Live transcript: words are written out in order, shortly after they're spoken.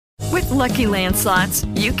Lucky Land Slots,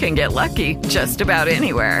 you can get lucky just about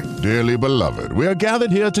anywhere. Dearly beloved, we are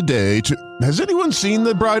gathered here today to... Has anyone seen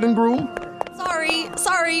the bride and groom?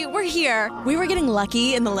 Sorry, we're here. We were getting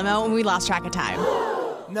lucky in the limo and we lost track of time.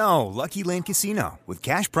 No, Lucky Land Casino, with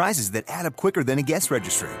cash prizes that add up quicker than a guest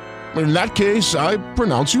registry. In that case, I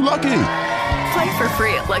pronounce you lucky. Play for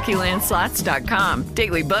free at LuckyLandSlots.com.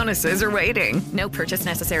 Daily bonuses are waiting. No purchase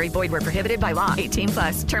necessary. Void where prohibited by law.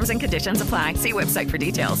 18+. Terms and conditions apply. See website for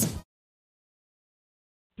details.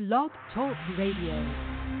 Blog Talk Radio.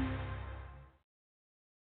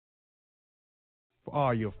 For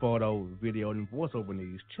all your photo, video, and voiceover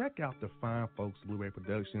needs, check out the fine folks at Blueberry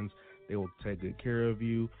Productions. They will take good care of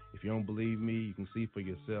you. If you don't believe me, you can see for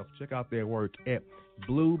yourself. Check out their work at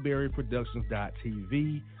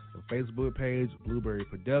blueberryproductions.tv. A Facebook page, Blueberry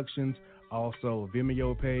Productions, also a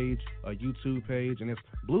Vimeo page, a YouTube page, and it's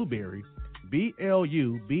Blueberry,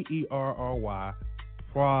 BLUBERRY,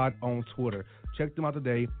 Prod on Twitter. Check them out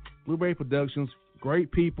today. Blueberry Productions, great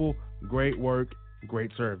people, great work,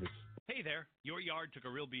 great service. Hey there, your yard took a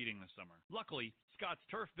real beating this summer. Luckily, Scott's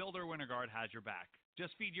Turf Builder Winter Guard has your back.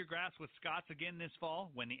 Just feed your grass with Scott's again this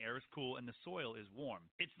fall when the air is cool and the soil is warm.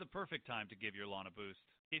 It's the perfect time to give your lawn a boost.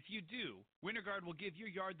 If you do, Winter Guard will give your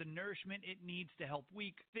yard the nourishment it needs to help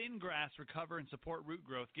weak, thin grass recover and support root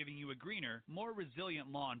growth, giving you a greener, more resilient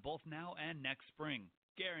lawn both now and next spring.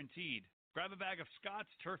 Guaranteed. Grab a bag of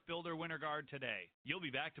Scott's Turf Builder Winter Guard today. You'll be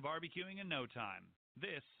back to barbecuing in no time.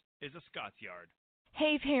 This is a Scott's Yard.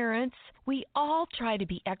 Hey parents, we all try to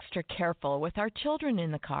be extra careful with our children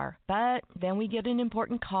in the car, but then we get an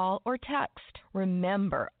important call or text.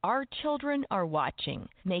 Remember, our children are watching.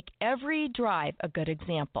 Make every drive a good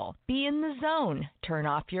example. Be in the zone. Turn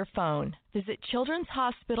off your phone. Visit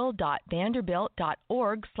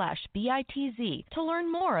childrenshospital.vanderbilt.org/BITZ to learn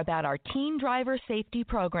more about our Teen Driver Safety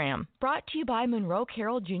Program. Brought to you by Monroe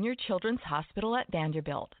Carroll Jr. Children's Hospital at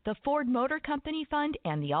Vanderbilt, the Ford Motor Company Fund,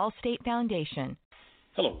 and the Allstate Foundation.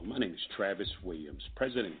 Hello, my name is Travis Williams,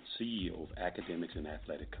 President and CEO of Academics and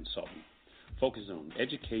Athletic Consulting, focusing on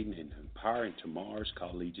educating and empowering tomorrow's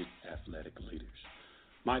collegiate athletic leaders.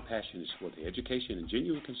 My passion is for the education and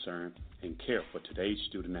genuine concern and care for today's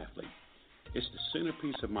student athlete. It's the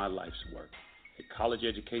centerpiece of my life's work. A college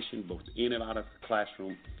education, both in and out of the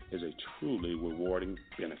classroom, is a truly rewarding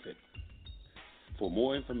benefit. For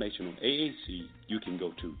more information on AAC, you can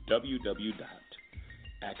go to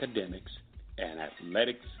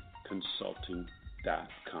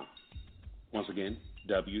www.academicsandathleticsconsulting.com. Once again,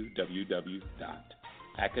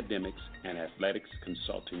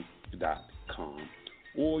 www.academicsandathleticsconsulting.com.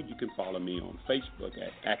 Or you can follow me on Facebook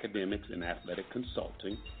at Academics and Athletic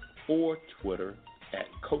Consulting, or Twitter at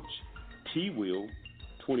Coach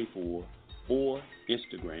TWill24, or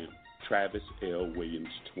Instagram Travis L. Williams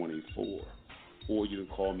 24. Or you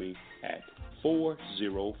can call me at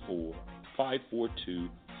 404-542-607.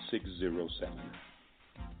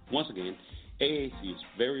 Once again, AAC is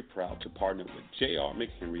very proud to partner with J.R.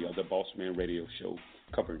 McHenry of the Bossman Radio Show,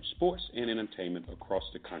 covering sports and entertainment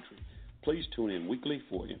across the country. Please tune in weekly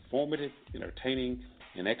for informative, entertaining,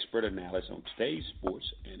 and expert analysis on today's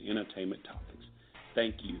sports and entertainment topics.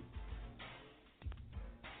 Thank you.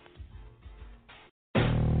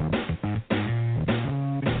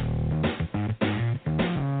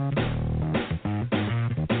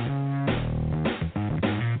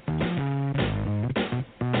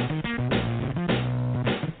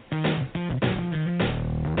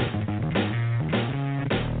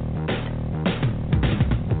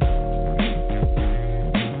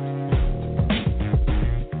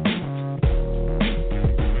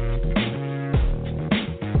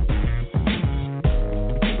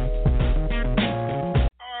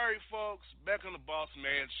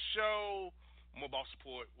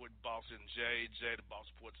 Jay, the boss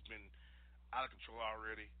report's been out of control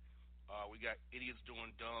already. We got idiots doing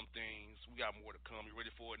dumb things. We got more to come. You ready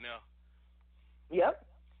for it now? Yep.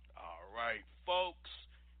 All right, folks.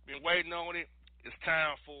 Been waiting on it. It's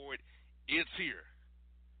time for it. It's here.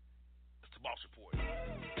 It's the boss report.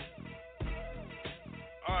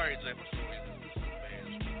 All right, Jay, what's the reason? This is a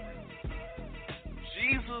bad story.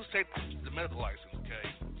 Jesus takes the medical license, okay?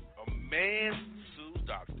 A man sues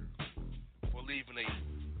doctor for leaving a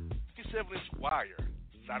 57-inch wire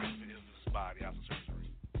inside of his body after surgery.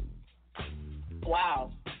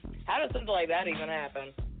 Wow. How does something like that even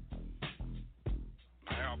happen?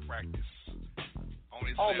 Malpractice.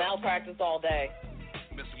 Malpractice all day.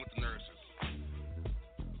 Messing with the nurses.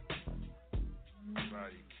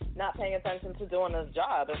 Not paying attention to doing his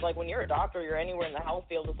job. It's like when you're a doctor, you're anywhere in the health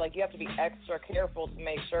field, it's like you have to be extra careful to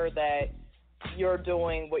make sure that you're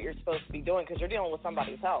doing what you're supposed to be doing because you're dealing with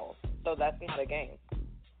somebody's health. So that's not a game.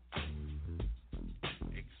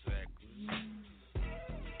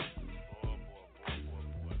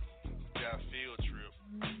 Boy. Got a field trip.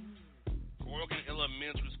 Oregon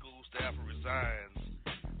elementary school staff resigns.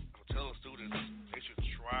 I'm telling students they should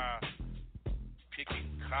try picking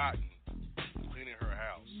cotton, cleaning her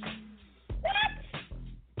house. What?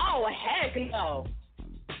 Oh, heck no.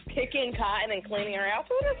 Picking cotton and cleaning her house?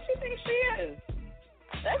 Who does she think she is?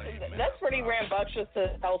 That's pretty rambunctious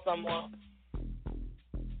to tell someone.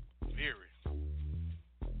 Very.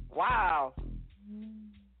 Wow.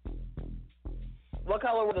 What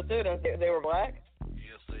color were the students? They were black?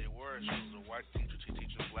 Yes, they were. She was a white teacher. She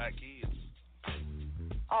teaching black kids.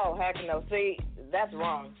 Oh, heck no. See, that's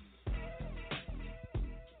wrong.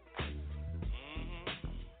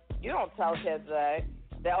 You don't tell kids that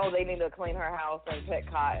they need to clean her house and pick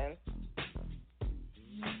cotton.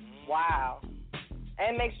 Wow.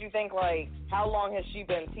 And it makes you think, like, how long has she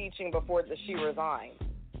been teaching before she resigned?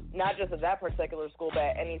 Not just at that particular school, but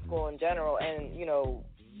at any school in general. And, you know,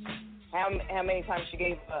 how many times she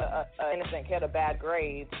gave an innocent kid a bad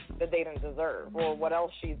grade that they didn't deserve, or what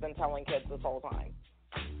else she's been telling kids this whole time.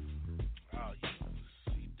 Oh, yeah.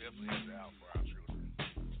 She definitely has it out for our children.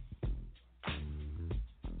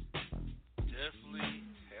 Definitely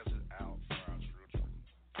has it out for our children.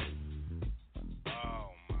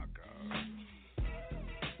 Oh, my God.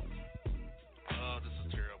 This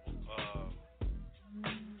is terrible.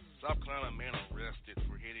 South Carolina man arrested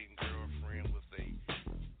for hitting girlfriend with a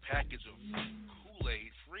package of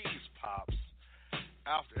Kool-Aid freeze pops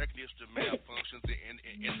after air conditioner malfunctions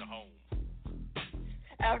in the home.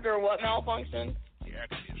 After what malfunction? The air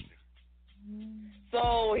conditioner.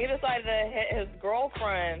 So he decided to hit his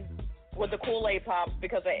girlfriend with the Kool-Aid pops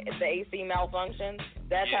because the AC malfunctioned.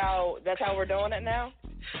 That's how we're doing it now.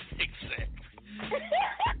 Exactly.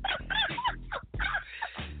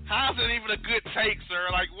 How's it even a good take, sir?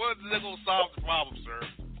 Like, what is that gonna solve the problem, sir?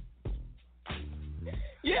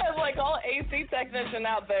 Yeah, it's like all AC technician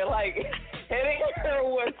out there, like, hitting her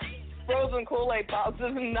with frozen Kool-Aid pops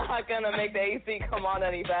is not going to make the AC come on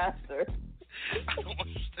any faster. I don't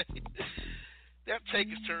understand. That take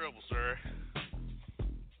is terrible, sir.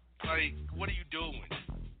 Like, what are you doing?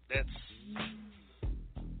 That's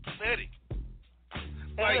pathetic.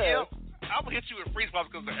 Like, yeah, I'm going to hit you with freeze pops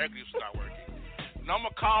because the air conditioner's not working. And I'm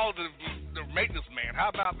going to call the maintenance man. How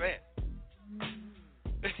about that?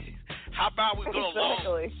 How about we go to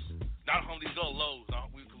Lowe's? Not Home Depot, go to Lowe's.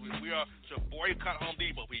 We are to boycott Home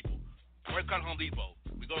Depot, people. Boycott Home Depot.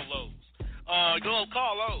 We go to Lowe's. Go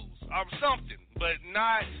call Lowe's or something, but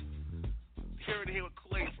not here to here with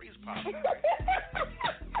Kool-Aid freeze pop.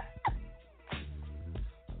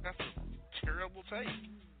 That's a terrible take.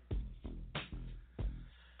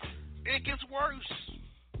 It gets worse.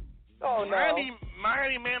 Oh, no.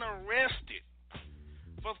 Miami man arrested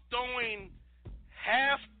for throwing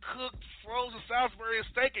half-cooked frozen Salisbury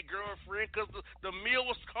steak at girlfriend because the meal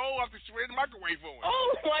was cold after she read the microwave for him.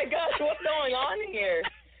 Oh, my gosh, what's going on here?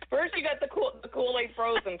 First you got the Kool-Aid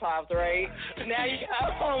frozen pops, right? Now you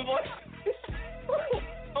got homeboy for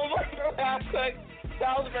half-cooked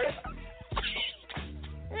Salisbury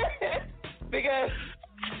because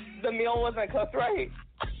the meal wasn't cooked right.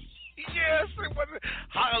 Yes, it wasn't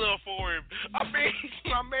hot enough for him. I mean,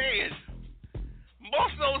 my man,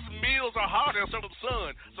 most of those meals are hotter than some of the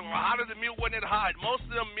sun. So hotter the meal wasn't that hot. Most of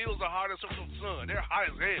them meals are hotter than some of the sun. They're hot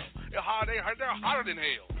as hell. They're hotter than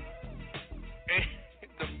hell. And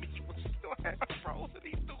the meat was still half frozen.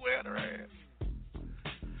 He threw it at her ass.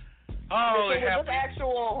 Oh, so was this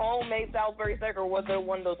actual homemade Salisbury steak, or was it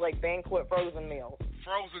one of those like banquet frozen meals?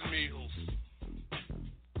 Frozen meals.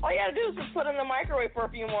 All you gotta do is just put it in the microwave for a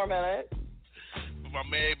few more minutes. My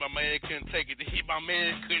man couldn't take it. My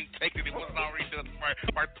man couldn't take it. It wasn't already done right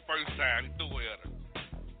the first time. He threw it at her.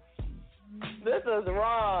 This is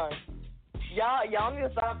wrong. Y'all need to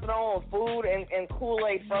stop throwing food and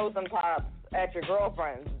Kool-Aid frozen pops at your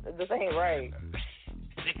girlfriends. This ain't right.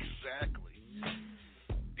 Exactly.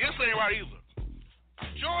 This ain't right either.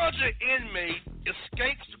 Georgia inmate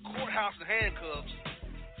escapes the courthouse in handcuffs,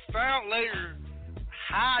 found later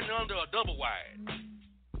hiding under a double wide.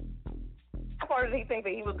 How far did he think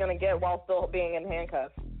that he was going to get while still being in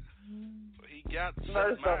handcuffs? He got 7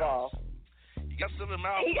 First miles. of all. He got 7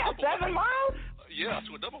 miles. He got 7 miles? Yeah,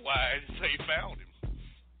 to a double wide, so he found him.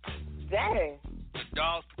 Dang. The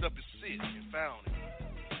dogs picked up his scent and found him.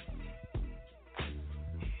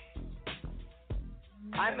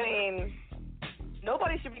 I mean,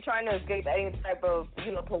 nobody should be trying to escape any type of,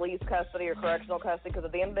 police custody or correctional custody, because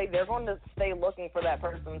at the end of the day, they're going to stay looking for that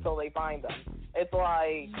person until they find them. It's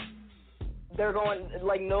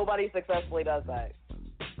like nobody successfully does that.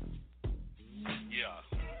 Yeah.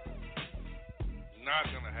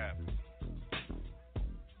 Not going to happen.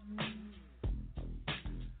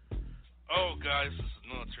 guys, this is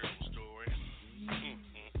another terrible story.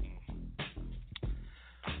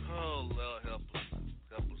 Oh, Lord, help us.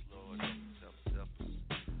 Help us, Lord. Help us.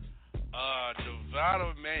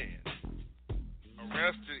 Nevada man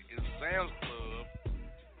arrested in Sam's Club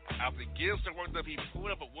after getting so worked up he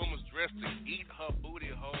pulled up a woman's dress to eat her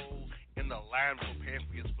booty hole in the line for paying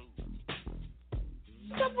for his food.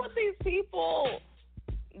 What's up with these people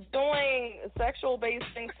doing sexual-based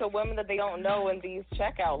things to women that they don't know in these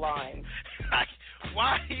checkout lines?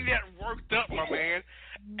 Why he that worked up, my man?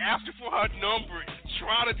 Asking for her number,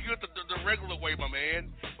 try to do it the regular way, my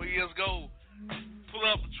man. Where you just go pull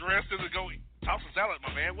up dresses and go toss a salad,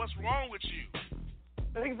 my man. What's wrong with you?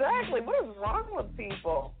 Exactly. What is wrong with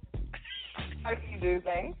people? How do you do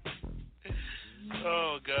things?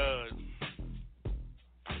 Oh, God.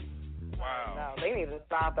 Wow. No, they need to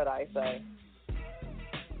stop it, I say.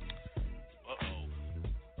 Uh-oh.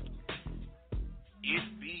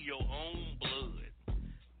 It be your own blood.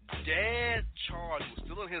 Dad charged with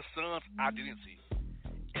stealing his son's identity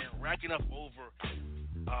and racking up over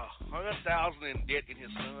 $100,000 in debt in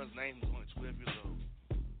his son's name. He's only 12 years old.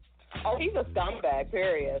 Oh, he's a scumbag,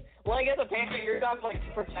 period. Well, I guess a parent, you're not like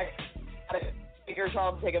to protect your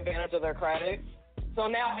child to take advantage of their credit. So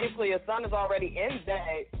now basically his son is already in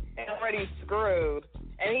debt and already screwed,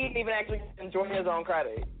 and he didn't even actually enjoy his own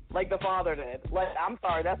credit like the father did. Like, I'm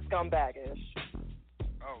sorry, that's scumbagish.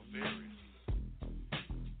 Oh, very.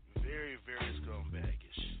 Very, very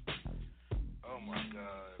scumbagish. Oh, my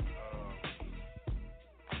God.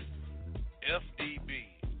 FDB.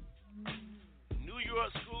 New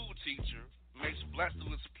York school teacher makes black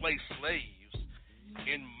students play slaves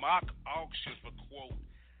in mock auction for, quote,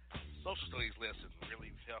 social studies lesson.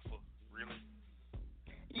 Really, heifer? Really?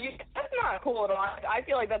 Yeah, that's not cool at all. I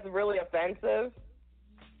feel like that's really offensive.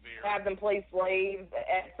 Very. Have them play slaves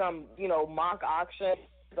at some, mock auction.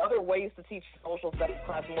 There's other ways to teach social studies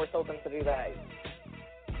class more so than to do that.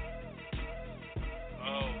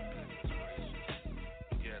 Oh, goodness gracious.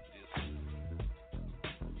 Get this.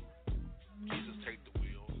 Jesus, take the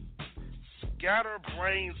wheel.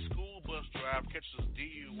 Scatterbrained school bus driver catches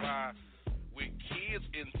DUI with kids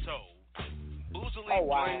in tow. Boozily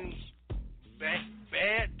blames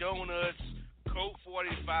bad donuts, Coke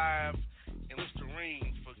 45, and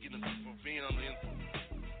Listerine for being on the influence.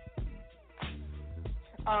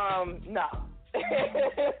 No.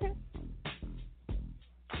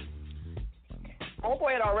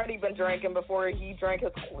 Homeboy had already been drinking before he drank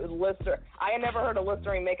his Lister. I had never heard of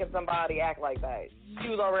Listerine making somebody act like that. He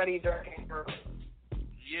was already drinking.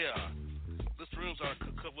 Yeah. Listerine's are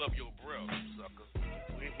to cover up your breath, sucker.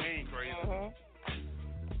 We ain't crazy. Mm-hmm.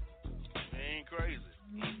 We ain't crazy.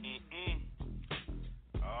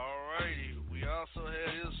 Alrighty. We also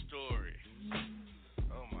had his story.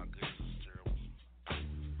 Oh, my goodness. It's terrible.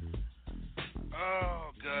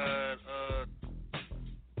 Oh, God.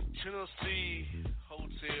 Tennessee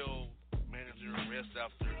hotel manager arrested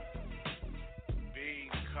after being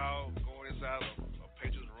caught going inside a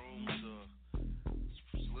patient's room to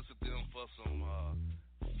solicit them for some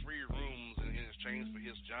free rooms in exchange for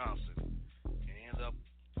his Johnson, and ended up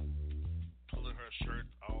pulling her shirt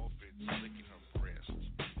off and licking her breast.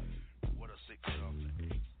 What a sick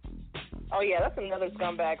scumbag. Oh, yeah, that's another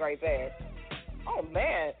scumbag right there. Oh,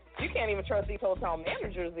 man, you can't even trust these hotel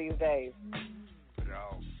managers these days. They're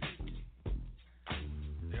all sick.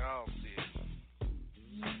 They're all sick.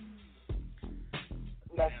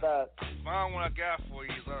 Messed up. Final one I got for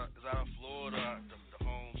you is out of Florida, the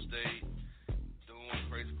home state, doing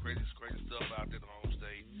crazy stuff out there in the home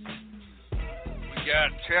state. We got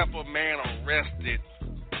Tampa man arrested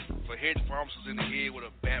for hitting pharmacists in the head with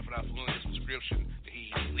a bat for not following his prescription that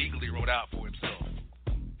he legally wrote out for himself.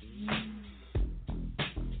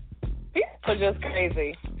 People are just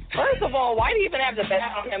crazy. First of all, why do you even have the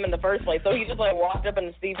bat on him in the first place? So he just walked up in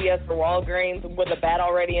the CVS or Walgreens with the bat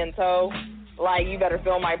already in tow? Like, you better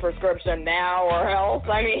fill my prescription now or else?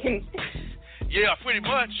 I mean... Yeah, pretty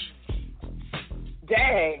much.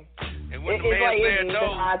 Dang. And when the man said no...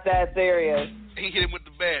 It's not that serious. He hit him with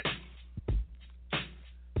the bat.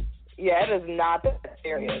 Yeah, it is not that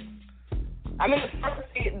serious. I mean,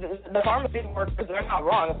 the pharmacy workers, they're not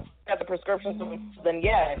wrong. If they have the prescription, then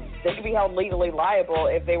yeah, they could be held legally liable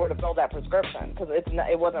if they were to fill that prescription because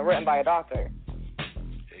it wasn't written by a doctor.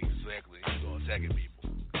 Exactly. He's going attacking people.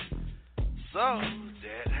 So,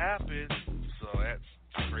 that happened. So, that's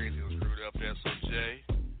crazy and screwed up there. So, Jay,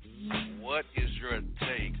 what is your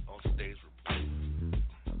take on today's report?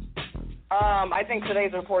 I think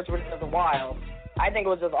today's reports were just wild. I think it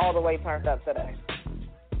was just all the way turned up today.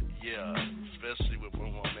 Yeah, especially with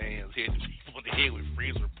one more man's hitting people in the head with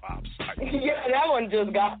freezer pops. Yeah, that one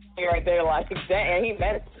just got me right there. Like, dang, he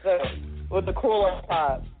meant it with the cooler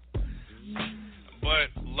pop. But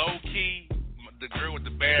low key, the girl with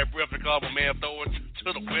the bad breath, they call my man throw it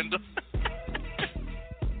to the window.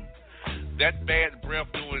 That bad breath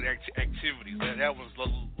doing activities. That was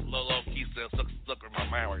low key stuck in my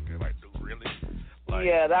mind right there. Like, dude, really? Like,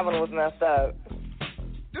 yeah, that one was messed up.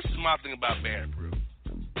 This is my thing about bad breath.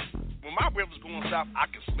 When my breath is going south, I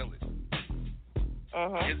can smell it.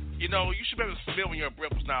 You know, you should be able to smell when your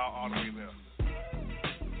breath is not all the way there.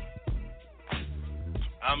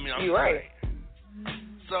 I mean, I'm you're right.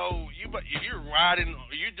 So if you're riding,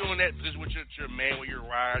 you're doing that just with your man when you're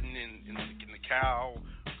riding in the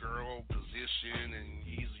cowgirl position, and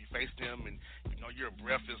you face them, and you know your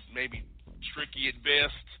breath is maybe tricky at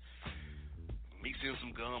best. Mix in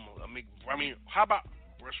some gum. I mean, how about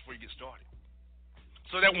brush before you get started?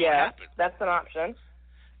 So that won't happen. That's an option.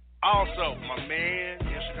 Also, my man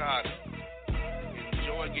in Chicago,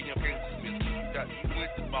 enjoy getting your case dismissed. You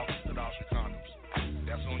went to Bossman to Dollar condoms.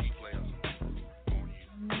 That's on you, players. On you.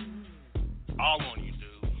 All on you,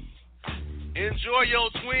 dude. Enjoy your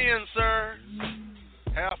twins, sir.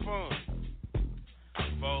 Have fun.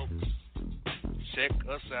 Folks, check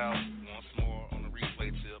us out once more on the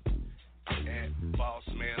replay tip at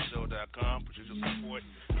bossmanshow.com. Put your support.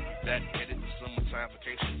 That headed to summertime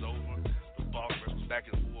vacations over. The boss was back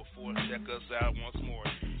in full force. Check us out once more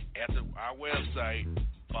at our website,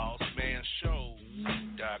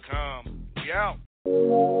 bossmanshow.com. We out.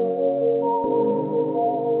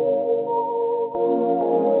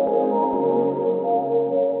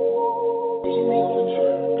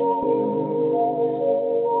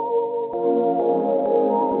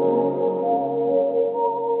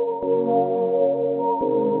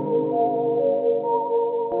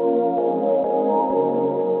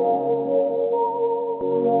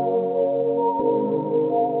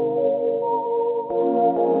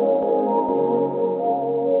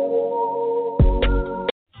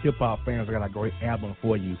 Hip-hop fans, I got a great album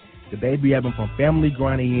for you. The debut album from Family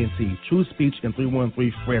Grind ENT, True Speech and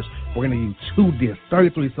 313 Fresh. We're going to give you 2 discs,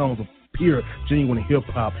 33 songs of pure, genuine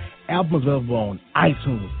hip-hop. Albums available on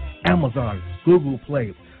iTunes, Amazon, Google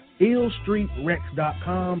Play,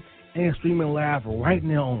 illstreetrex.com, and streaming live right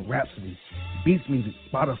now on Rhapsody, Beats Music,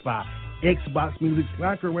 Spotify, Xbox Music,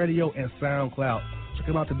 Slacker Radio, and SoundCloud. Check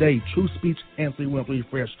them out today, True Speech and 313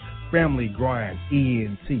 Fresh, Family Grind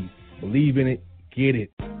ENT. Believe in it, get it.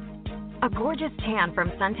 A gorgeous tan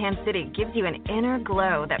from Suntan City gives you an inner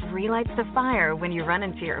glow that relights the fire when you run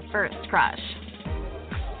into your first crush.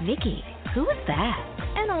 Vicky, who is that?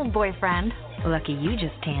 An old boyfriend. Lucky you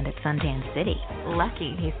just tanned at Suntan City.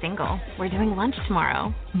 Lucky he's single. We're doing lunch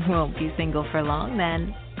tomorrow. Won't be single for long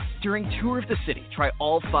then. During Tour of the City, try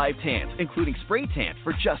all 5 tans, including spray tan,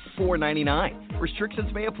 for just $4.99.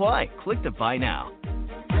 Restrictions may apply. Click to buy now.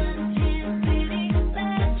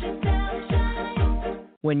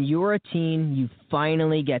 When you're a teen, you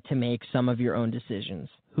finally get to make some of your own decisions.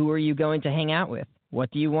 Who are you going to hang out with?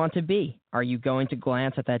 What do you want to be? Are you going to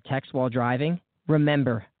glance at that text while driving?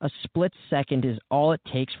 Remember, a split second is all it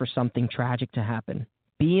takes for something tragic to happen.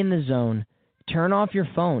 Be in the zone. Turn off your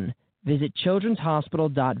phone. Visit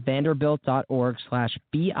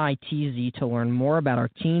childrenshospital.vanderbilt.org/BITZ to learn more about our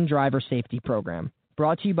teen driver safety program.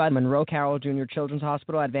 Brought to you by Monroe Carroll Jr. Children's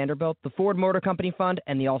Hospital at Vanderbilt, the Ford Motor Company Fund,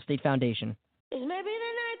 and the Allstate Foundation. Maybe the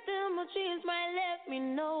night that my dreams might let me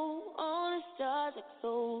know. All the stars are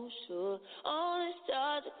so sure. All the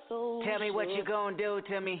stars are so Tell me sure. what you gonna do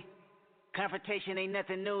to me. Confrontation ain't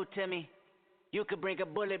nothing new to me. You could bring a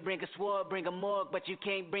bullet, bring a sword, bring a morgue, but you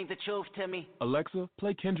can't bring the truth to me. Alexa,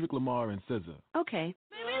 play Kendrick Lamar and SZA. Okay.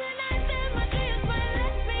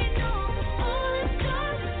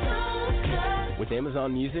 With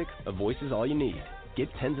Amazon Music, a voice is all you need. Get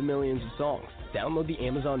tens of millions of songs. Download the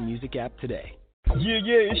Amazon Music app today. Yeah,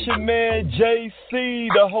 it's your man JC,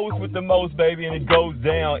 the host with the most, baby, and it goes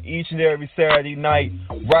down each and every Saturday night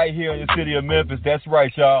right here in the city of Memphis. That's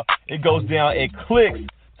right, y'all. It goes down at Clicks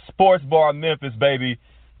Sports Bar Memphis, baby.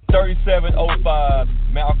 3705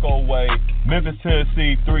 Malco Way, Memphis,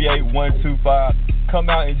 Tennessee, 38125. Come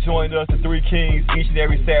out and join us, the Three Kings, each and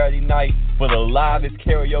every Saturday night for the livest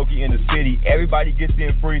karaoke in the city. Everybody gets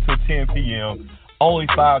in free till 10 p.m. Only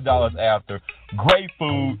 $5 after. Great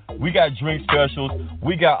food. We got drink specials.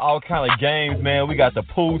 We got all kind of games, man. We got the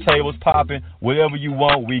pool tables popping. Whatever you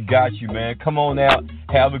want, we got you, man. Come on out.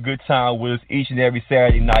 Have a good time with us each and every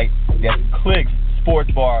Saturday night. That's Clicks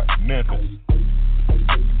Sports Bar, Memphis.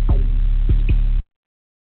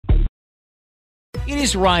 It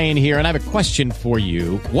is Ryan here, and I have a question for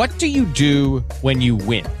you. What do you do when you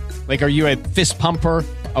win? Like, are you a fist pumper?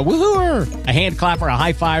 A woohooer, a hand clapper, a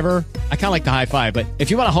high fiver. I kind of like the high five, but if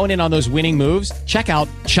you want to hone in on those winning moves, check out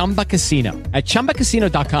Chumba Casino. At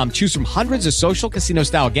ChumbaCasino.com, choose from hundreds of social casino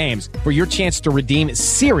style games for your chance to redeem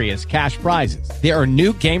serious cash prizes. There are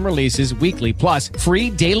new game releases weekly, plus free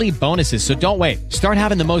daily bonuses. So don't wait. Start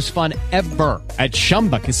having the most fun ever at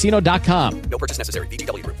ChumbaCasino.com. No purchase necessary.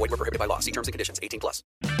 VGW Group. Void where prohibited by law. See terms and conditions. 18+.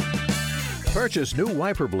 Purchase new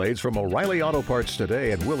wiper blades from O'Reilly Auto Parts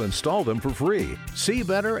today and we'll install them for free. See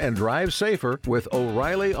better and drive safer with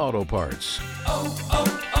O'Reilly Auto Parts. Oh,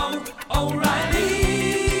 oh, oh, O'Reilly.